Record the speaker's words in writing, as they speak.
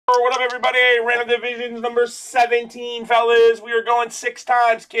What up, everybody? Random Divisions number 17, fellas. We are going 6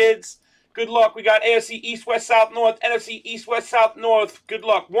 times, kids. Good luck. We got AFC East, West, South, North, NFC East, West, South, North. Good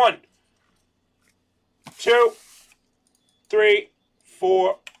luck. 1, 2, 3,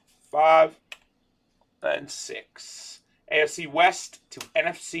 4, 5, and 6. AFC West to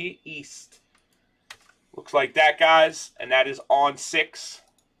NFC East. Looks like that, guys. And that is on 6.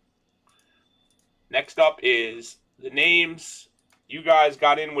 Next up is the names. You guys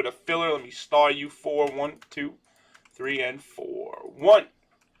got in with a filler. Let me star you 4. 1, 2, 3, and 4. 1,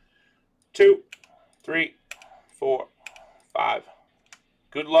 2, 3, 4, 5.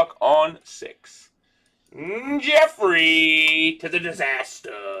 Good luck on 6. Jeffrey to the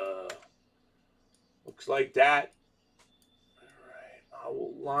disaster. Looks like that. Alright, I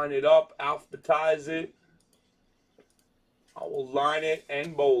will line it up, alphabetize it. I will line it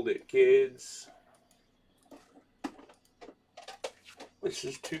and bold it, kids. This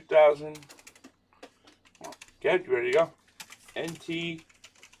is 2000. Get ready to go. NT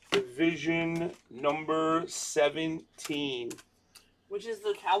Division number 17. Which is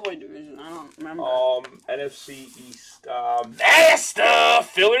the Cowboy division? I don't remember. NFC East. Asta!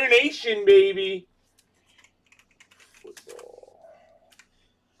 Filler Nation, baby. Football.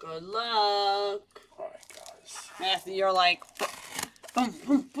 Good luck. Alright, guys. Matthew, you're like, boom,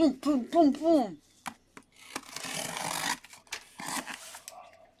 boom, boom, boom, boom, boom.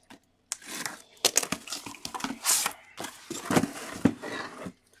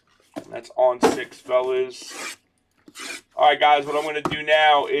 That's on 6, fellas. Alright, guys, what I'm going to do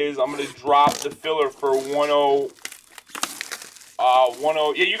now is I'm going to drop the filler for 10.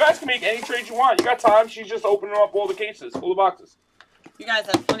 Yeah, you guys can make any trade you want. You got time. She's just opening up all the cases, all the boxes. You guys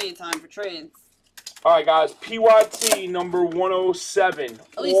have plenty of time for trades. Alright, guys, PYT number 107.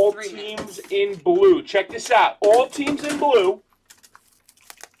 All teams in blue. Check this out. All teams in blue.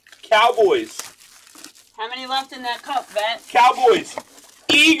 Cowboys. How many left in that cup, Vet? Cowboys.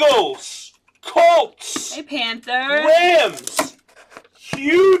 Eagles, Colts, hey Panthers, Rams,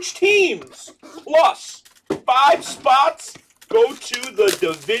 huge teams, plus 5 spots go to the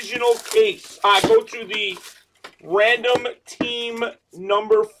divisional case. Go to the random team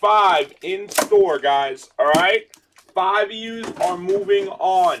number 5 in store, guys. All right, 5 of you are moving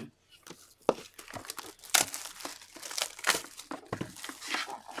on.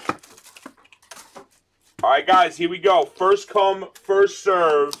 All right, guys, here we go. First come, first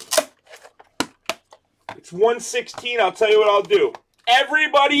serve. It's 116. I'll tell you what I'll do.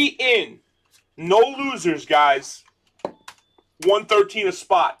 Everybody in. No losers, guys. 113 a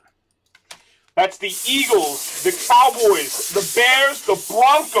spot. That's the Eagles, the Cowboys, the Bears, the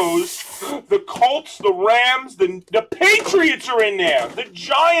Broncos, the Colts, the Rams, the Patriots are in there. The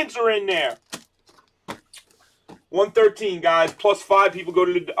Giants are in there. 113, guys. Plus 5 people go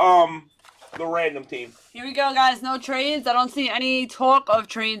to the random team. Here we go, guys. No trades. I don't see any talk of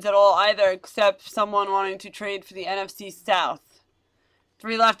trades at all either, except someone wanting to trade for the NFC South.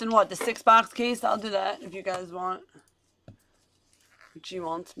 3 left in what? The 6-box case? I'll do that if you guys want. Which he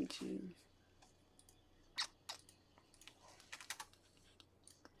wants me to.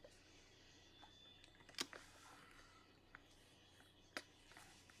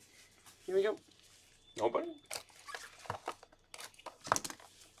 Here we go. Nobody?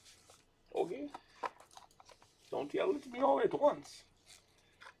 Okay. Don't yell at me all at once.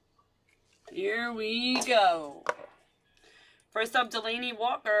 Here we go. First up, Delaney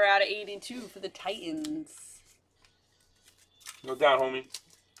Walker out of 82 for the Titans. No doubt, homie.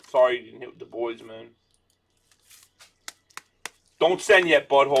 Sorry you didn't hit with the boys, man. Don't send yet,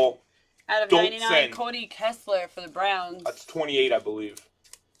 butthole. Out of Don't 99, send. Cody Kessler for the Browns. That's 28, I believe.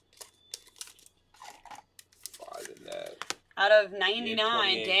 5 in that. Out of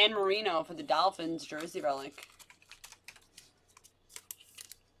 99, Yeah, Dan Marino for the Dolphins, jersey relic.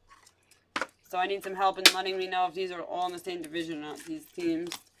 So I need some help in letting me know if these are all in the same division or not, these teams.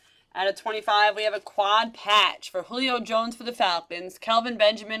 Out of 25, we have a quad patch for Julio Jones for the Falcons, Kelvin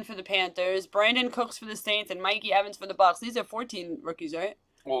Benjamin for the Panthers, Brandon Cooks for the Saints, and Mikey Evans for the Bucs. These are 14 rookies, right?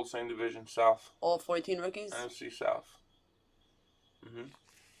 All the same division, South. All 14 rookies? NFC South.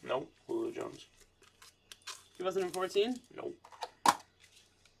 Nope, Julio Jones. He wasn't in 14? Nope.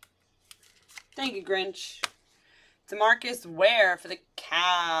 Thank you, Grinch. DeMarcus Ware for the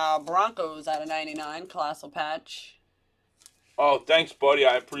Broncos out of 99, colossal patch. Oh, thanks, buddy.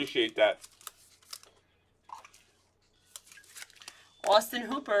 I appreciate that. Austin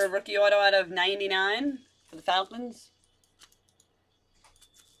Hooper, rookie auto out of 99 for the Falcons.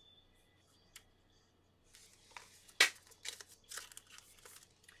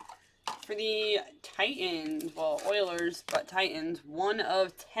 For the Titans, well, Oilers, but Titans,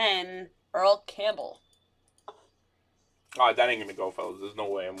 1/10, Earl Campbell. All right, that ain't going to go, fellas. There's no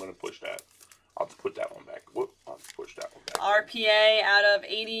way I'm going to push that. I'll just put that one back. Whoop, I'll just push that one back. RPA out of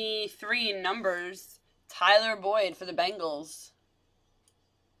 83 numbers, Tyler Boyd for the Bengals.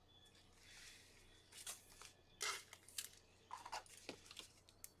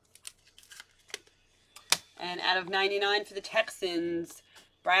 And out of 99 for the Texans,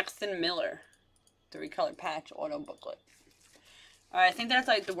 Braxton Miller. 3-color patch auto booklet. Alright, I think that's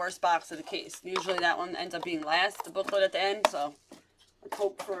like the worst box of the case. Usually that one ends up being last, the booklet at the end, so let's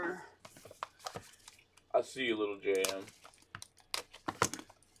hope for... I see you, little JM.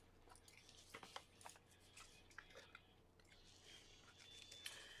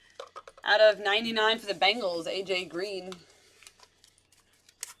 Out of 99 for the Bengals, AJ Green.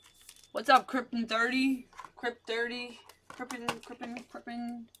 What's up, Krypton 30? Crypt 30.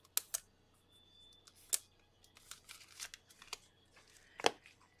 Crippin.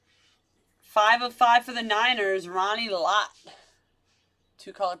 5/5 for the Niners, Ronnie Lott.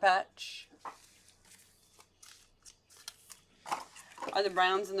 2-color patch. Are the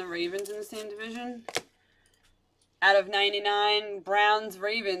Browns and the Ravens in the same division? Out of 99, Browns,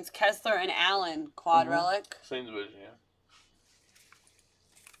 Ravens, Kessler, and Allen. Quad relic. Same division, yeah.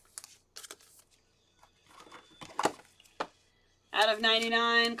 Out of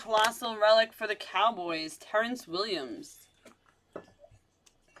 99, Colossal Relic for the Cowboys, Terrence Williams.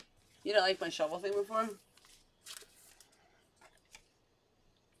 You didn't like my shovel thing before?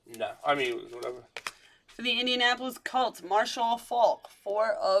 No, I mean, whatever. For the Indianapolis Colts, Marshall Faulk,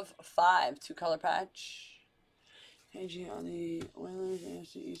 4/5, 2-color patch. AG on the Oilers,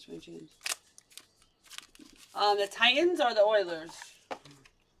 AFC East regions. The Titans or the Oilers?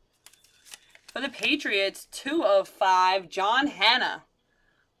 For the Patriots, 2/5, John Hanna.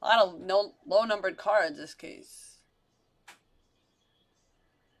 A lot of low-numbered cards this case.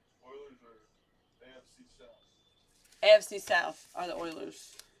 Oilers are AFC South. AFC South are the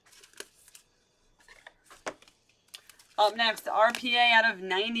Oilers. Up next, RPA out of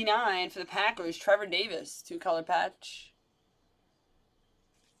 99 for the Packers, Trevor Davis, 2-color patch.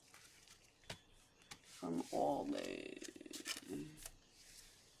 From all day.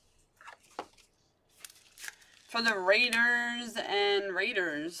 For the Raiders,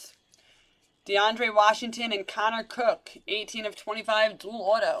 DeAndre Washington and Connor Cook, 18/25, dual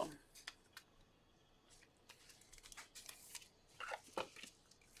auto.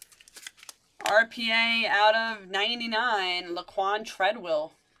 RPA out of 99, Laquan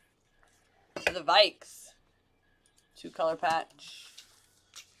Treadwell for the Vikes. 2-color patch.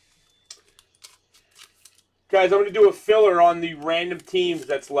 Guys, I'm going to do a filler on the random teams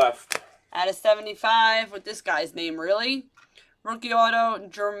that's left. Out of 75 with this guy's name, really? Rookie auto,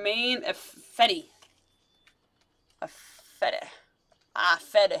 Jermaine Fetty. Fetty.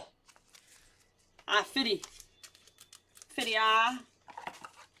 Fetty,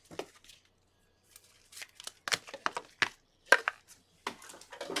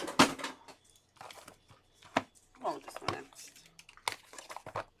 Go with this one next.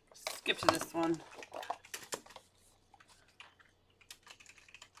 Skip to this one.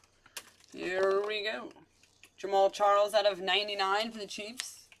 Here we go. Jamal Charles out of 99 for the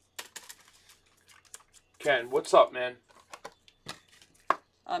Chiefs. Ken, what's up, man?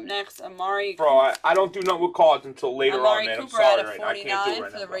 Up next, Amari. Bro, I don't do nothing with cards until later Amari on, man. Cooper I'm sorry out of right now. I can't do it 49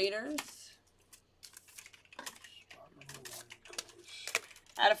 right for now, the bro. Raiders.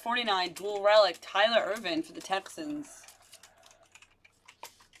 Out of 49, dual relic, Tyler Irvin for the Texans.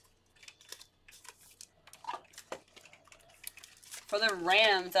 For the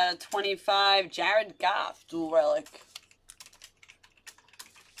Rams, out of 25, Jared Goff, dual relic.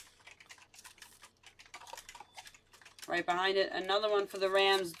 Right behind it, another one for the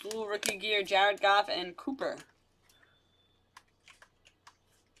Rams, dual rookie gear, Jared Goff and Cooper.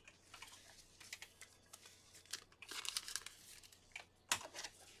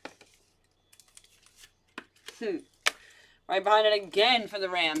 Right behind it again for the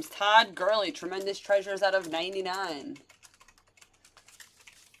Rams, Todd Gurley, Tremendous Treasures out of 99.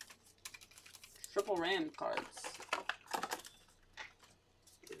 Triple Ram cards.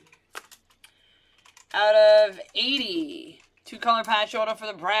 Out of 80, 2-color patch auto for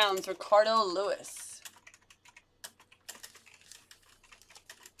the Browns, Ricardo Lewis.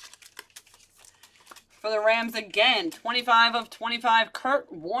 For the Rams again, 25/25,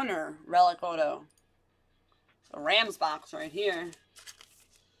 Kurt Warner, relic auto. The Rams box right here.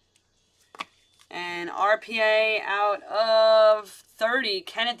 And RPA out of 30,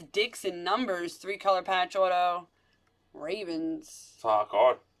 Kenneth Dixon, numbers, 3-color patch auto, Ravens. It's a hot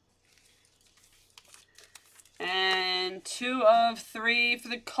card. And 2 of 3 for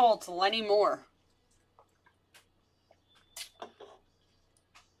the Colts, Lenny Moore.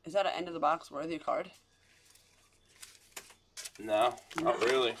 Is that an end of the box worthy card? No, not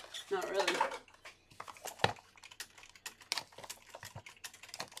really. Not really.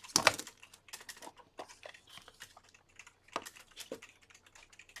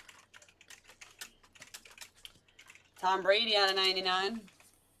 Tom Brady out of 99.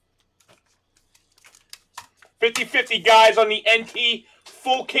 50-50 guys on the NT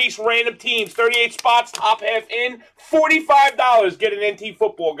full case random teams. 38 spots, top half in. $45. Get an NT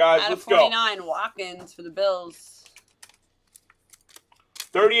football, guys. Out Let's of 49, Watkins for the Bills.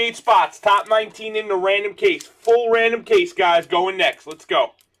 38 spots, top 19 in the random case. Full random case, guys. Going next. Let's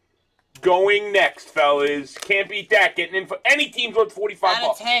go. Going next, fellas. Can't beat that. Getting in for any team's worth 45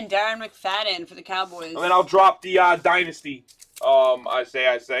 Out of 10, Darren McFadden for the Cowboys. And then I'll drop the Dynasty. I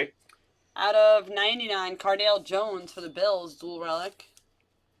say. Out of 99, Cardale Jones for the Bills, dual relic.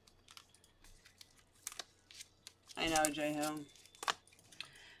 I know, J Hill.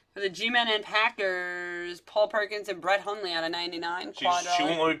 For the G-Men and Packers, Paul Perkins and Brett Hundley out of 99. She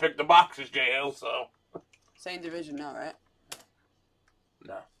won't let me pick the boxes, J.L., so. Same division, no, right?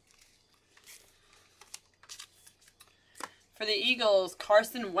 No. For the Eagles,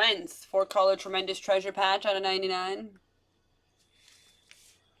 Carson Wentz, 4-color Tremendous Treasure patch out of 99.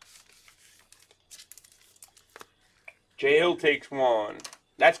 J.L. takes one.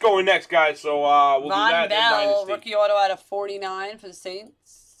 That's going next, guys, so we'll do that Von in Bell, Dynasty. rookie auto out of 49 for the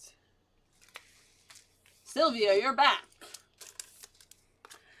Saints. Sylvia, you're back.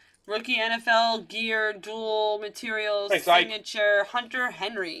 Rookie NFL gear, dual materials, Thanks, Ike. signature, Hunter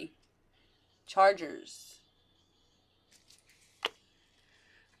Henry. Chargers.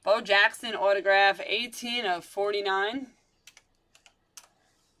 Bo Jackson autograph, 18 of 49.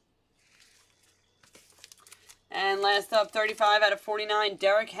 And last up, 35 out of 49,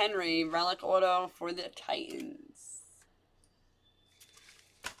 Derrick Henry, relic auto for the Titans.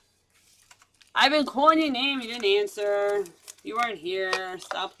 I've been calling your name, you didn't answer. You weren't here.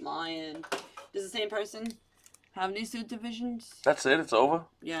 Stop lying. Does the same person have these two divisions? That's it? It's over?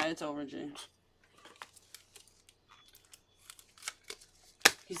 Yeah, it's over, G.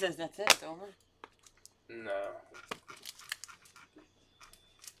 He says that's it, it's over. No.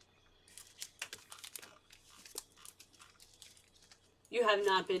 You have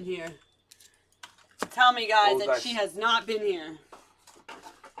not been here. Tell me, guys, What was that that? she has not been here.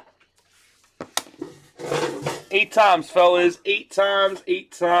 8 times, fellas. 8 times.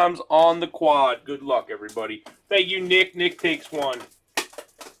 8 times on the quad. Good luck, everybody. Thank you, Nick. Nick takes one.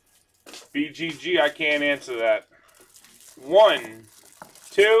 BGG, I can't answer that. 1,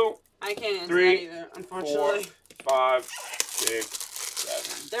 2, I can't answer 3, that either, unfortunately. 4, 5, 6,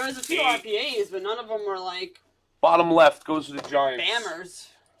 7. There was a few 8. RPAs, but none of them were like Bottom left goes to the Giants. bammers.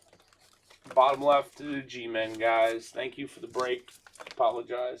 Bottom left to the G-Men, guys. Thank you for the break.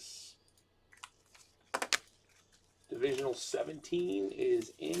 Apologize. Divisional 17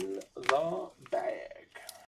 is in the bag.